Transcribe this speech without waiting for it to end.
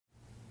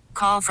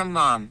Call from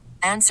mom.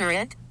 Answer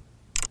it.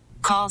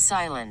 Call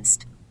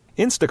silenced.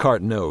 Instacart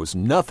knows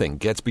nothing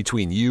gets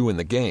between you and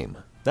the game.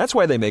 That's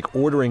why they make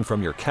ordering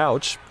from your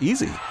couch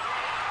easy.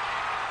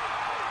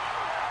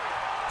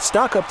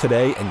 Stock up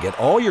today and get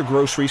all your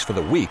groceries for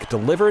the week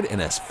delivered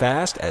in as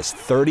fast as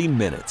 30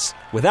 minutes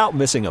without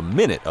missing a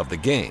minute of the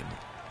game.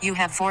 You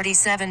have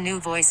 47 new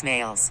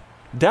voicemails.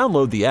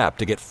 Download the app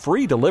to get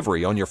free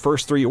delivery on your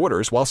first 3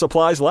 orders while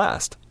supplies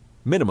last.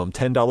 Minimum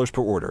 $10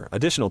 per order.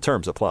 Additional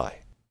terms apply.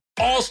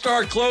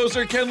 All-star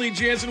closer Kenley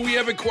Jansen, we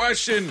have a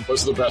question.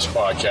 What's the best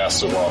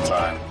podcast of all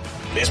time?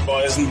 Baseball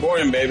isn't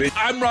boring, baby.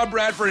 I'm Rob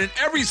Bradford, and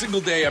every single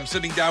day I'm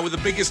sitting down with the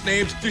biggest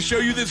names to show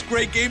you this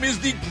great game is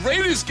the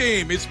greatest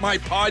game. It's my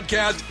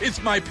podcast.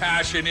 It's my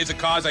passion. It's a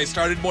cause I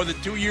started more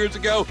than 2 years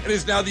ago and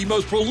is now the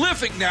most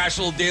prolific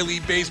national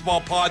daily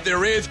baseball pod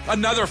there is.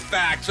 Another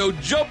fact, so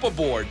jump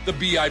aboard the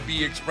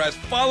BIB Express.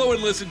 Follow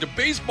and listen to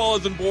Baseball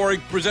Isn't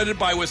Boring, presented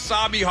by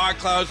Wasabi Hot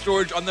Cloud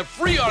Storage on the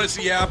free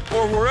Odyssey app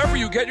or wherever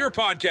you get your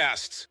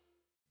podcasts.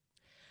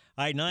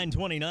 All right,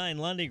 9:29,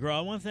 Mardi Gras.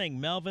 I want to thank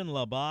Melvin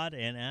Labat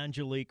and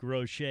Angelique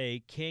Roche,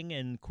 King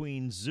and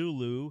Queen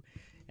Zulu,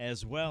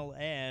 as well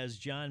as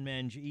John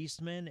Menge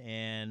Eastman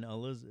and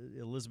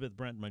Elizabeth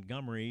Brent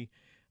Montgomery,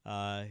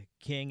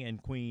 King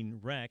and Queen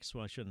Rex.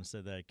 Well, I shouldn't have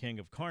said that. King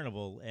of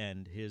Carnival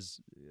and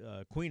his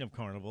Queen of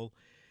Carnival,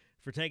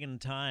 for taking the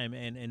time,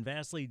 and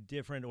vastly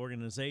different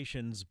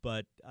organizations,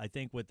 but I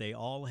think what they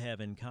all have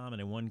in common,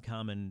 and one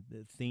common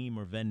theme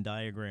or Venn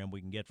diagram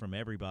we can get from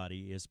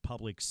everybody, is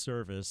public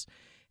service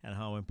and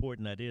how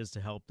important that is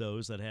to help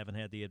those that haven't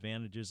had the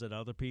advantages that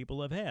other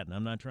people have had. And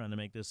I'm not trying to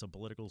make this a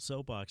political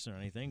soapbox or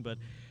anything, but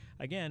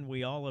again,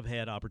 we all have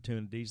had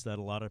opportunities that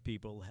a lot of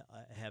people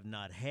have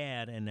not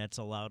had, and that's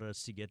allowed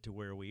us to get to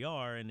where we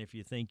are. And if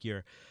you think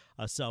you're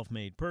a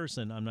self-made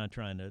person, I'm not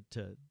trying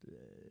to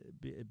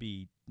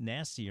be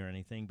nasty or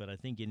anything, but I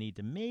think you need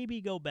to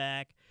maybe go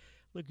back,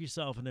 look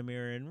yourself in the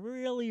mirror, and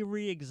really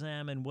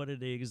re-examine what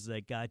it is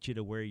that got you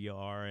to where you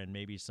are, and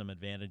maybe some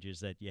advantages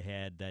that you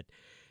had that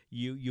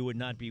you would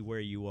not be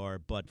where you are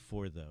but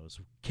for those.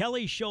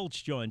 Kelly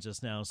Schulz joins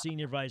us now,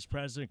 Senior Vice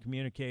President,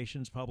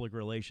 Communications, Public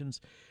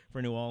Relations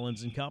for New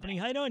Orleans & Company.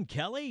 How you doing,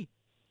 Kelly?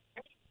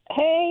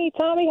 Hey,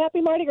 Tommy.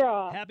 Happy Mardi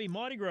Gras. Happy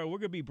Mardi Gras. We're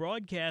going to be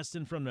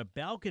broadcasting from the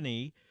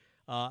balcony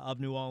of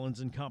New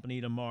Orleans &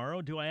 Company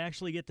tomorrow. Do I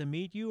actually get to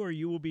meet you, or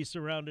you will be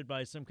surrounded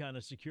by some kind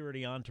of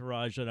security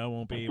entourage that I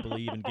won't be able to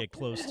even get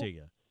close to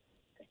you?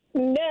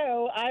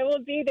 No, I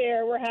will be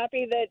there. We're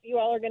happy that you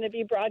all are going to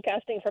be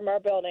broadcasting from our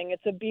building.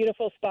 It's a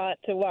beautiful spot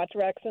to watch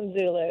Rex and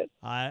Zulu.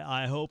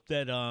 I hope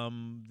that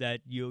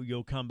that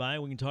you'll come by.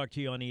 We can talk to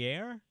you on the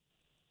air.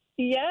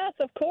 Yes,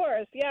 of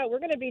course. Yeah, we're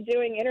going to be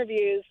doing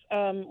interviews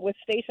with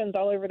stations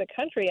all over the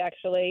country,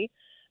 actually,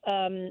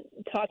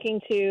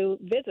 talking to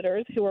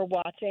visitors who are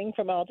watching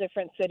from all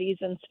different cities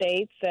and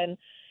states. And,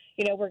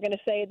 you know, we're going to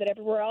say that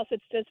everywhere else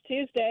it's just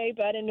Tuesday,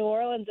 but in New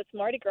Orleans it's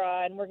Mardi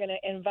Gras, and we're going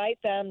to invite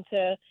them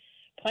to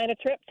plan a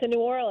trip to New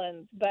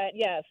Orleans. But,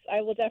 yes,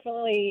 I will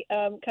definitely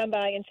come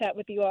by and chat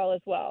with you all as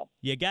well.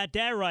 You got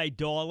that right,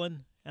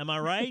 darling. Am I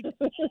right?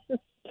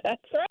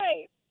 That's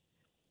right.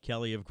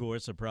 Kelly, of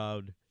course, a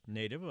proud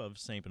native of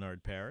St.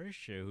 Bernard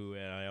Parish, who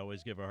I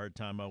always give a hard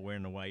time about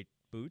wearing the white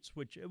boots.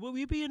 Which will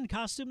you be in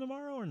costume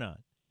tomorrow or not?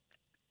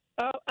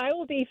 I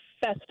will be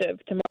festive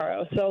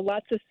tomorrow, so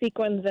lots of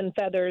sequins and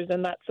feathers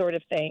and that sort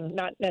of thing,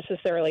 not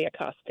necessarily a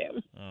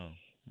costume. Oh.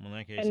 Well, in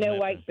that case, and no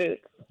white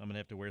boots. I'm going to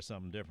have to wear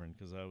something different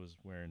because I was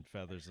wearing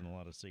feathers and a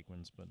lot of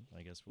sequins, but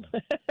I guess we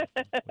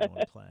don't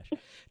want to clash.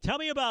 Tell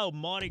me about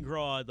Mardi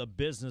Gras, the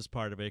business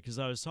part of it, because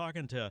I was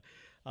talking to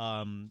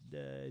John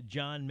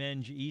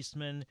Menge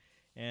Eastman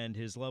and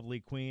his lovely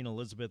queen,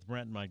 Elizabeth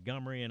Brent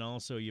Montgomery, and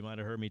also you might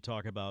have heard me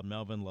talk about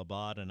Melvin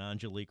Labat and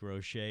Angelique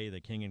Roche,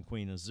 the king and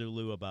queen of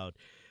Zulu, about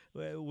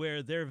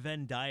where their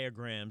Venn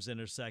diagrams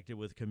intersected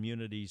with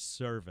community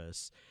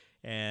service,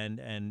 and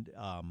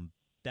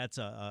that's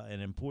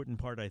an important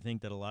part, I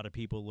think, that a lot of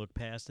people look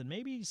past. And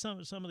maybe some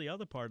of the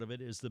other part of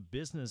it is the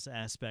business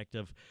aspect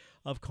of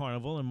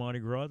Carnival and Mardi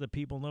Gras that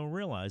people don't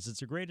realize. It's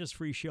the greatest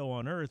free show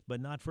on earth,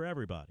 but not for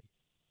everybody.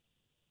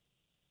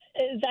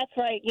 That's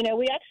right. You know,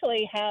 we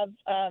actually have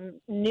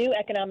new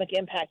economic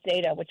impact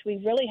data, which we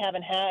really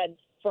haven't had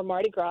for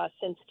Mardi Gras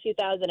since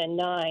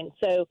 2009.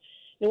 So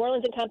New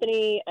Orleans &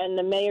 Company and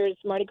the Mayor's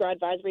Mardi Gras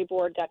Advisory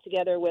Board got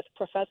together with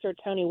Professor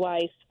Tony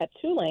Weiss at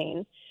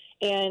Tulane,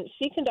 and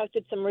she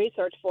conducted some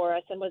research for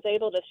us and was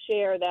able to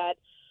share that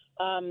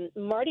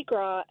Mardi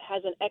Gras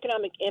has an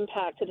economic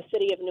impact to the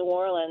city of New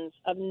Orleans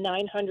of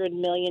 $900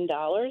 million.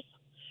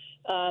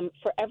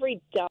 For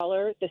every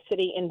dollar the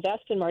city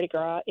invests in Mardi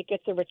Gras, it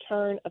gets a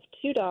return of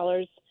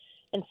 $2.64.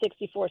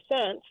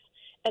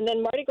 And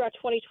then Mardi Gras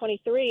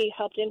 2023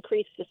 helped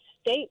increase the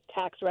state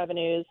tax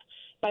revenues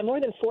by more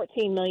than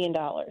 $14 million.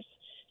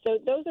 So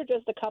those are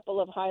just a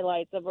couple of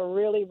highlights of a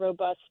really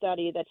robust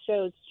study that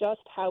shows just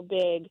how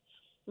big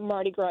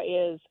Mardi Gras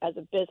is as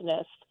a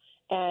business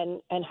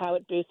and how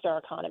it boosts our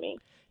economy.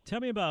 Tell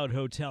me about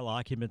hotel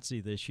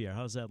occupancy this year.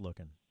 How's that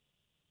looking?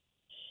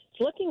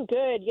 looking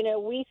good. You know,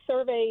 we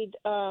surveyed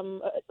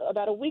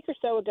about a week or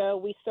so ago,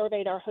 we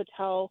surveyed our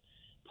hotel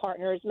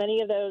partners.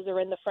 Many of those are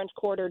in the French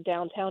Quarter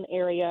downtown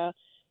area.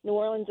 New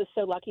Orleans is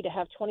so lucky to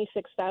have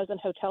 26,000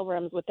 hotel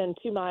rooms within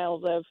 2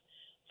 miles of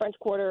French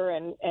Quarter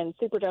and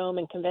Superdome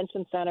and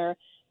Convention Center.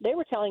 They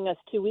were telling us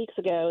 2 weeks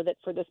ago that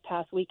for this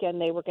past weekend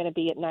they were going to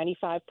be at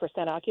 95%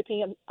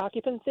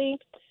 occupancy,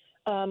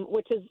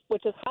 which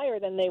is higher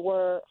than they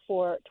were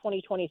for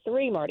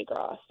 2023 Mardi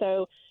Gras.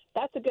 So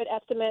that's a good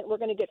estimate. We're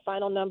going to get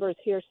final numbers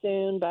here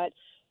soon, but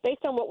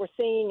based on what we're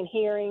seeing and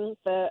hearing,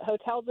 the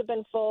hotels have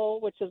been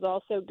full, which is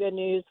also good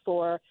news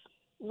for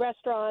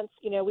restaurants.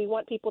 You know, we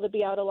want people to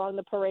be out along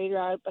the parade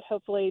route, but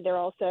hopefully they're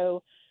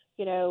also,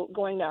 you know,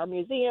 going to our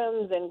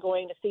museums and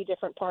going to see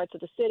different parts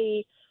of the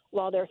city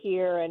while they're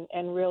here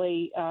and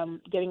really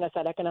giving us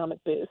that economic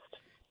boost.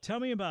 Tell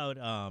me about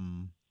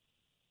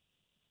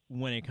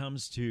when it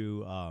comes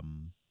to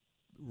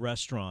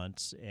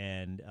restaurants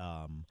and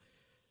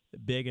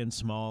big and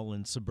small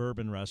and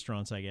suburban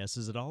restaurants, I guess.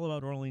 Is it all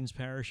about Orleans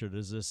Parish, or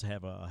does this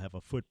have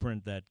a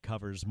footprint that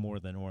covers more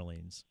than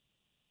Orleans?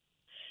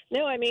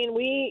 No, I mean,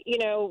 we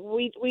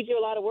do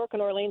a lot of work in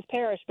Orleans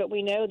Parish, but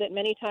we know that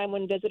many times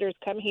when visitors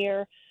come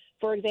here,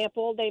 for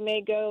example, they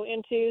may go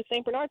into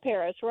St. Bernard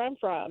Parish, where I'm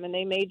from, and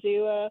they may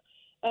do a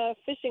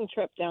fishing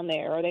trip down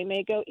there, or they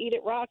may go eat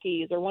at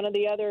Rocky's or one of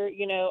the other,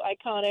 you know,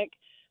 iconic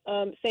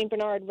St.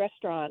 Bernard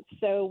restaurants.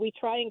 So we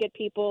try and get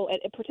people,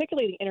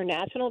 particularly the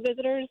international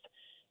visitors,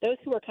 those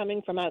who are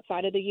coming from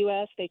outside of the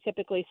U.S., they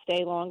typically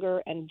stay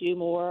longer and do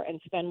more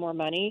and spend more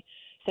money.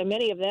 So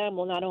many of them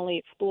will not only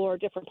explore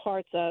different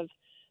parts of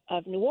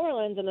New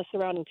Orleans and the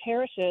surrounding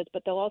parishes,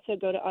 but they'll also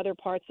go to other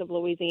parts of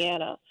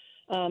Louisiana.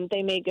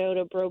 They may go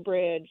to Breaux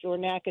Bridge or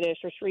Natchitoches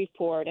or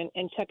Shreveport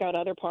and check out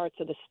other parts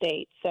of the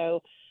state.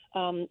 So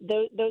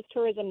those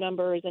tourism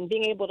numbers and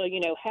being able to, you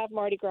know, have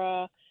Mardi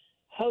Gras,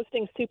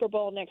 hosting Super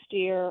Bowl next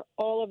year,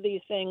 all of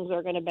these things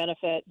are going to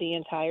benefit the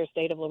entire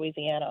state of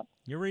Louisiana.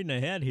 You're reading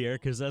ahead here,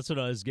 because that's what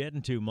I was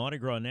getting to. Mardi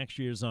Gras next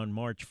year is on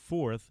March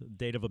 4th,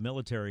 date of a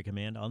military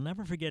command. I'll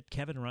never forget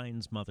Kevin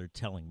Ryan's mother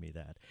telling me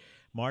that.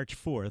 March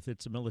 4th,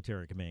 it's a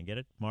military command. Get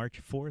it?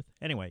 March 4th?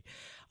 Anyway,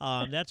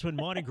 that's when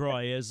Mardi Gras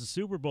is. The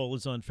Super Bowl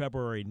is on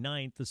February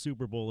 9th. The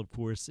Super Bowl, of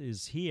course,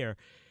 is here.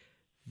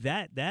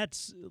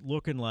 That's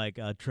looking like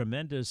a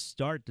tremendous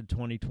start to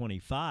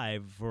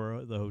 2025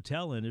 for the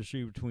hotel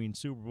industry between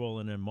Super Bowl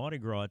and then Mardi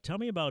Gras. Tell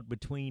me about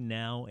between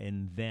now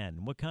and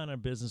then. What kind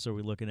of business are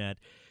we looking at?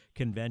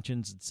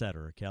 Conventions, et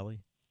cetera, Kelly?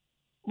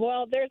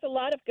 Well, there's a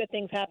lot of good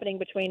things happening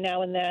between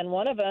now and then.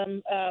 One of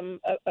them,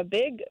 a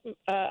big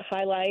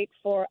highlight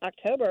for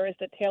October, is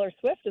that Taylor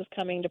Swift is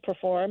coming to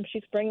perform.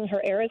 She's bringing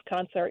her Eras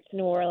concert to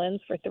New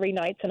Orleans for 3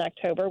 nights in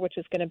October, which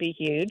is going to be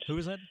huge. Who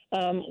is that?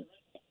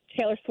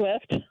 Taylor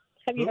Swift.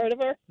 Have you heard of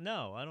her?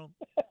 No, I don't.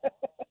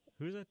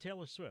 Who's that?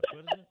 Taylor Swift.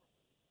 What is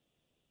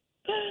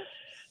it?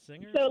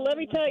 Singer? So let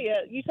me tell you,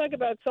 you talk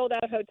about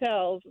sold-out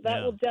hotels.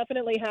 That will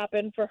definitely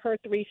happen for her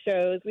 3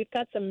 shows. We've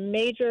got some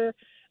major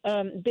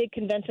big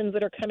conventions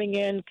that are coming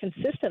in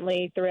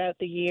consistently throughout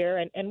the year,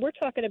 and we're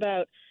talking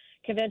about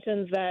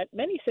conventions that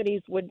many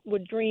cities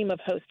would dream of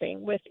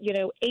hosting with, you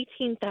know,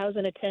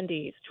 18,000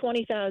 attendees,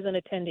 20,000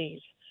 attendees.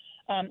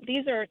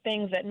 These are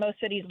things that most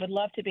cities would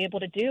love to be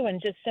able to do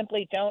and just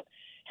simply don't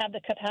have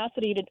the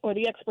capacity to, or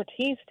the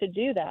expertise to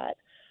do that.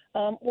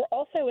 We're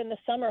also in the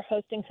summer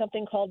hosting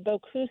something called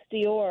Bocuse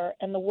d'Or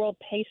and the World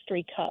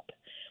Pastry Cup.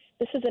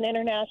 This is an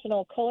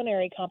international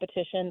culinary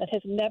competition that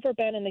has never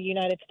been in the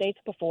United States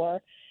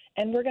before,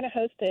 and we're going to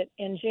host it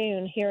in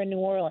June here in New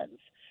Orleans.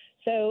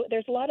 So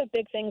there's a lot of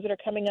big things that are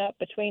coming up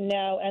between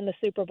now and the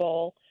Super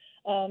Bowl.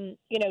 You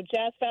know,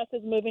 Jazz Fest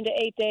is moving to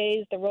 8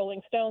 days. The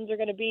Rolling Stones are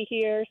going to be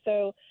here.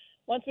 So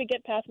once we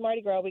get past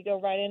Mardi Gras, we go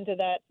right into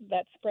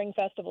that spring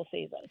festival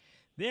season.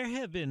 There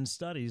have been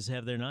studies,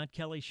 have there not,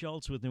 Kelly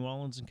Schulz with New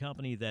Orleans and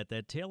Company,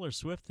 that Taylor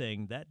Swift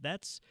thing,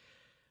 that's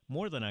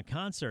more than a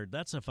concert.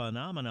 That's a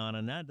phenomenon,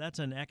 and that's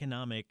an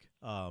economic,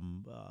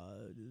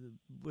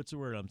 what's the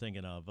word I'm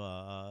thinking of,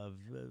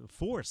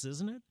 force,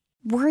 isn't it?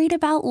 Worried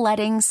about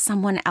letting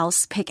someone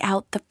else pick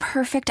out the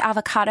perfect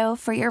avocado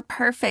for your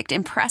perfect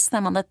impress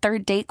them on the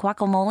 3rd date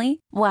guacamole?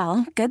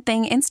 Well, good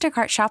thing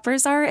Instacart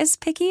shoppers are as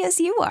picky as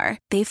you are.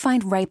 They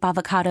find ripe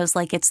avocados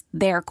like it's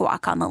their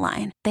guac on the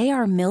line. They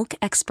are milk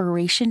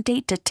expiration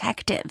date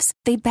detectives.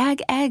 They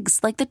bag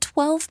eggs like the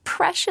 12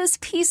 precious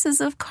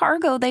pieces of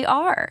cargo they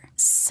are.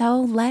 So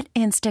let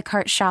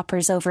Instacart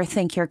shoppers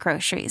overthink your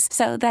groceries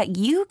so that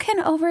you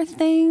can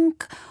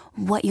overthink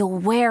what you'll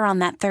wear on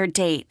that 3rd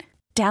date.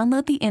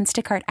 Download the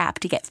Instacart app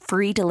to get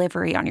free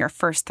delivery on your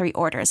first 3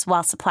 orders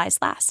while supplies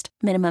last.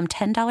 Minimum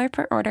 $10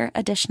 per order.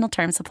 Additional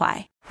terms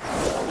apply.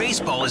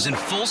 Baseball is in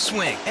full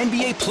swing.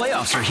 NBA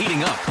playoffs are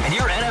heating up, and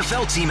your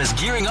NFL team is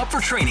gearing up for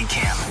training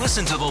camp.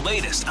 Listen to the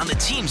latest on the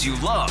teams you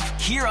love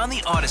here on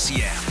the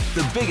Odyssey app.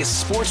 The biggest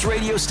sports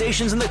radio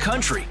stations in the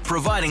country,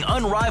 providing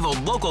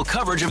unrivaled local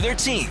coverage of their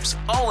teams,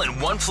 all in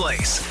one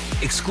place.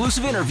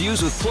 Exclusive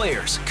interviews with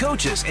players,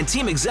 coaches, and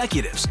team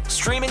executives,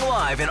 streaming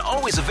live and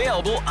always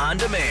available on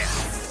demand.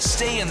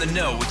 Stay in the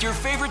know with your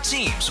favorite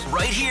teams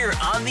right here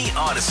on the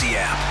Odyssey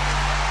app.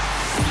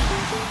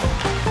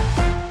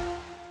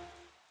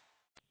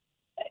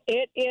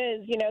 It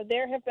is.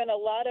 There have been a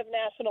lot of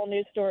national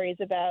news stories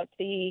about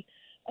the,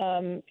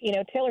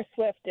 Taylor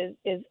Swift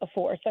is a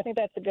force. I think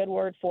that's a good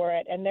word for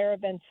it. And there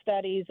have been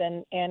studies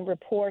and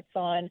reports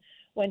on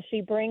when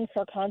she brings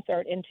her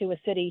concert into a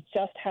city,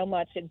 just how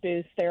much it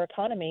boosts their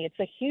economy. It's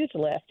a huge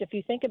lift. If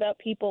you think about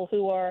people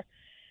who are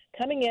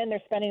coming in,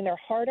 they're spending their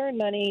hard-earned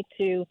money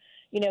to,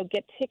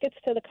 get tickets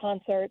to the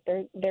concert.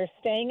 They're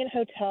staying in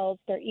hotels.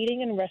 They're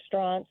eating in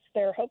restaurants.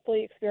 They're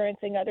hopefully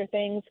experiencing other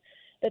things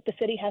that the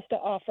city has to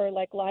offer,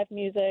 like live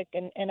music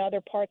and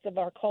other parts of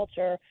our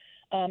culture.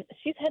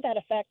 She's had that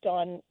effect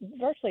on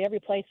virtually every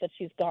place that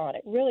she's gone.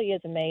 It really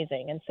is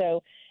amazing. And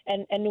so,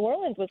 and New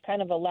Orleans was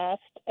kind of a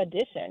last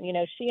addition.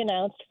 She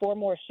announced 4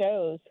 more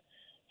shows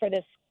for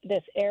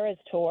this Eras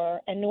tour,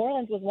 and New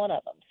Orleans was one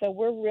of them. So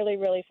we're really,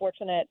 really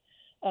fortunate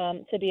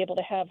to be able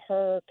to have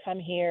her come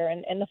here.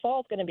 And the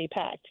fall is going to be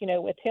packed,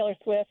 with Taylor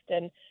Swift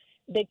and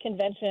big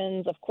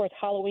conventions. Of course,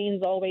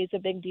 Halloween's always a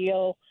big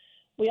deal.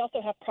 We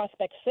also have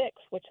Prospect 6,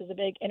 which is a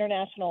big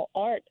international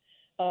art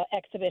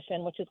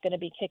exhibition, which is going to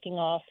be kicking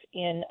off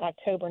in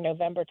October,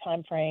 November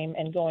timeframe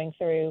and going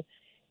through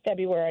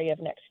February of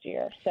next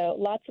year. So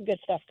lots of good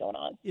stuff going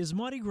on. Is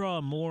Mardi Gras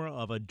more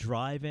of a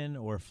drive-in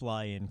or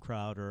fly-in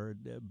crowd, or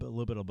a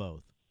little bit of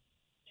both?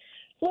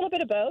 A little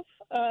bit of both.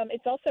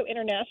 It's also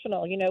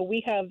international.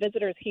 We have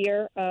visitors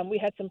here. We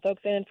had some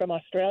folks in from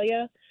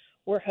Australia.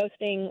 We're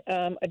hosting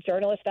a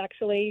journalist,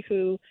 actually,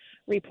 who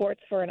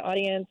reports for an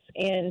audience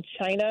in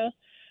China.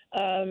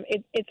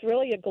 It's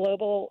really a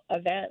global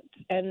event,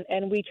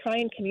 and we try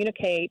and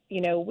communicate.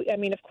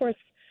 Of course,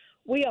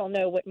 we all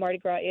know what Mardi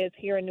Gras is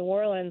here in New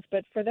Orleans,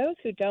 but for those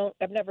who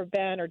have never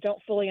been or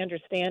don't fully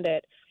understand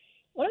it,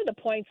 one of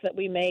the points that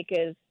we make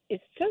is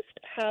just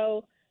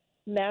how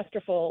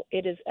masterful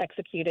it is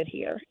executed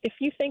here. If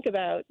you think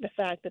about the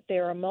fact that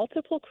there are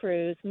multiple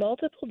crews,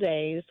 multiple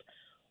days,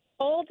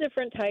 all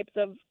different types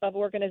of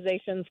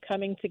organizations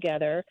coming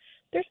together.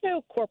 There's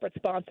no corporate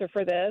sponsor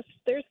for this.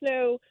 There's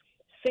no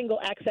single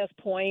access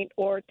point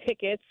or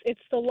tickets.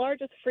 It's the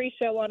largest free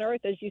show on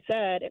earth, as you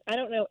said. I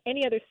don't know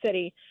any other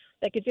city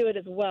that could do it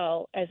as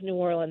well as New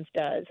Orleans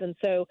does. And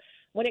so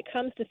when it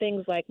comes to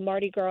things like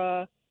Mardi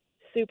Gras,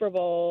 Super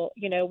Bowl,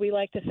 we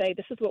like to say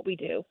this is what we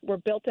do. We're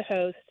built to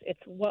host.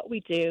 It's what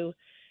we do.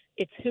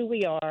 It's who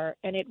we are.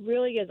 And it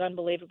really is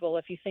unbelievable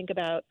if you think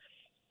about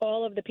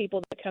all of the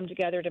people that come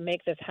together to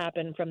make this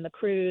happen, from the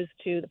crews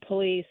to the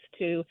police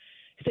to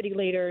city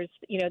leaders.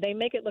 They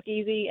make it look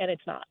easy, and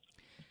it's not.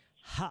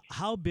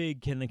 How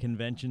big can the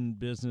convention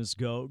business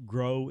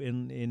grow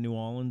in New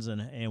Orleans,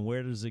 and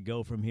where does it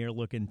go from here,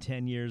 looking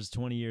 10 years,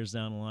 20 years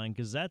down the line?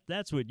 Because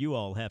that's what you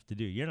all have to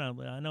do.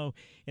 I know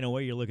in a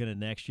way you're looking at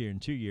next year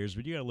and 2 years,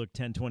 but you got to look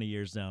 10, 20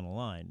 years down the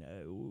line.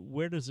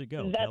 Where does it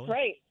go, That's Kelly?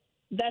 Right.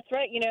 That's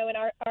right. And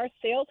our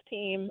sales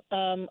team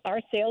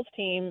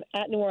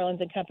at New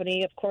Orleans and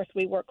Company, of course,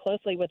 we work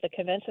closely with the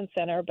convention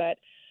center, but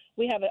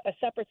we have a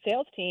separate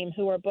sales team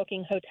who are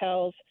booking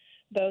hotels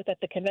both at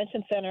the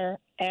convention center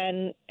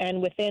and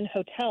within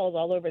hotels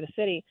all over the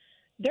city.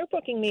 They're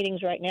booking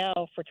meetings right now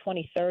for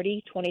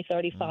 2030,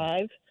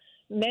 2035,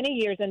 many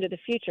years into the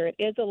future. It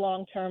is a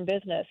long-term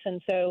business. And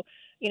so,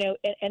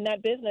 and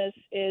that business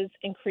is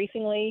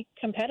increasingly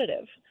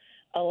competitive.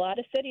 A lot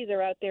of cities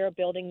are out there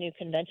building new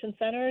convention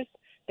centers.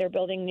 They're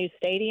building new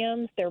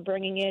stadiums. They're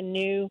bringing in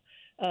new,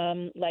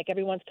 like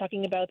everyone's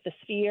talking about the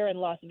Sphere in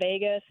Las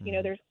Vegas.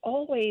 There's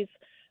always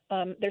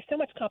there's so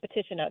much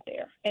competition out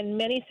there, and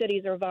many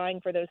cities are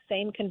vying for those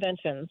same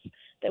conventions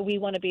that we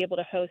want to be able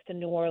to host in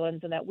New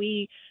Orleans, and that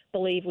we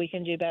believe we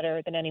can do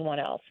better than anyone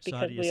else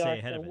because we are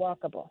so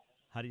walkable.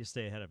 How do you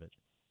stay ahead of it?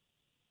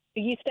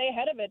 You stay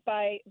ahead of it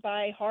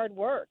by hard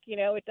work.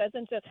 It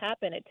doesn't just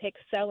happen. It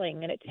takes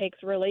selling, and it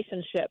takes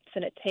relationships,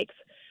 and it takes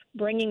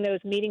bringing those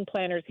meeting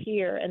planners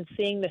here and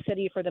seeing the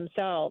city for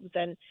themselves,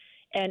 and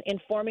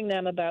informing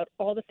them about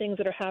all the things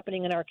that are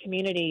happening in our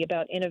community,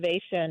 about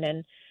innovation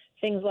and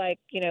things like,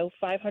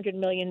 $500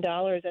 million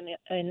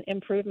in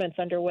improvements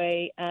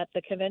underway at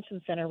the convention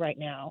center right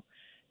now.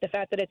 The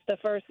fact that it's the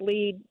first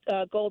LEED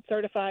gold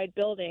certified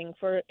building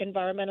for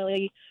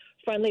environmentally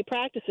friendly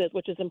practices,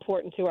 which is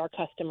important to our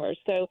customers.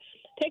 So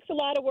it takes a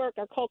lot of work.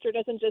 Our culture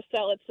doesn't just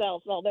sell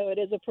itself, although it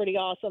is a pretty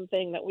awesome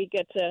thing that we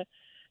get to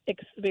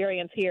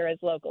experience here as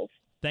locals.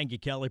 Thank you,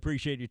 Kelly.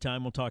 Appreciate your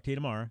time. We'll talk to you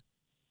tomorrow.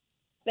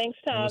 Thanks,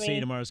 Tommy. And we'll see you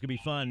tomorrow. It's going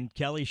to be fun.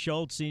 Kelly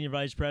Schulz, Senior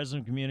Vice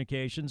President of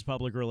Communications,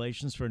 Public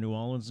Relations for New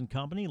Orleans and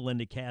Company.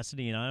 Linda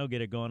Cassidy and I will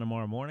get it going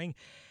tomorrow morning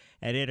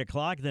at 8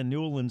 o'clock. Then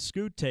Newell and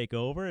Scoot take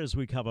over as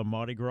we cover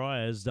Mardi Gras,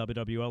 as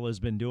WWL has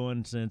been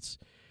doing since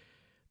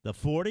the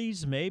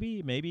 40s,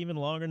 maybe even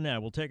longer than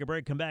that. We'll take a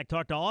break, come back,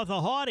 talk to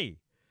Arthur Hardy.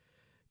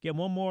 Get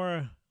one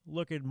more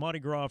look at Mardi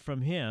Gras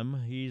from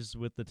him. He's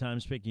with the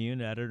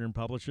Times-Picayune, editor and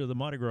publisher of the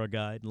Mardi Gras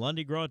Guide.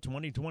 Mardi Gras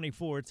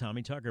 2024,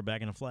 Tommy Tucker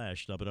back in a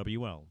flash,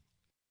 WWL.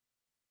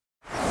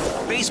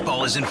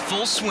 Baseball is in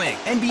full swing.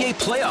 NBA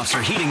playoffs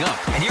are heating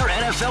up, and your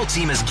NFL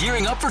team is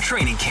gearing up for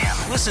training camp.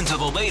 Listen to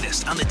the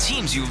latest on the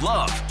teams you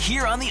love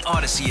here on the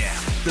Odyssey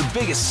app. The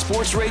biggest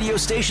sports radio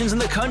stations in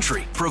the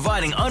country,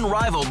 providing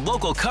unrivaled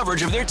local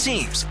coverage of their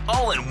teams,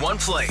 all in one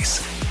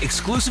place.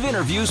 Exclusive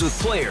interviews with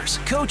players,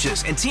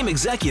 coaches, and team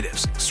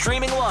executives,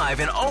 streaming live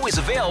and always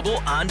available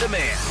on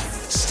demand.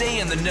 Stay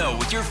in the know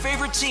with your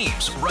favorite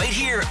teams right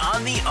here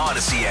on the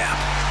Odyssey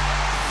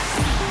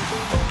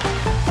app.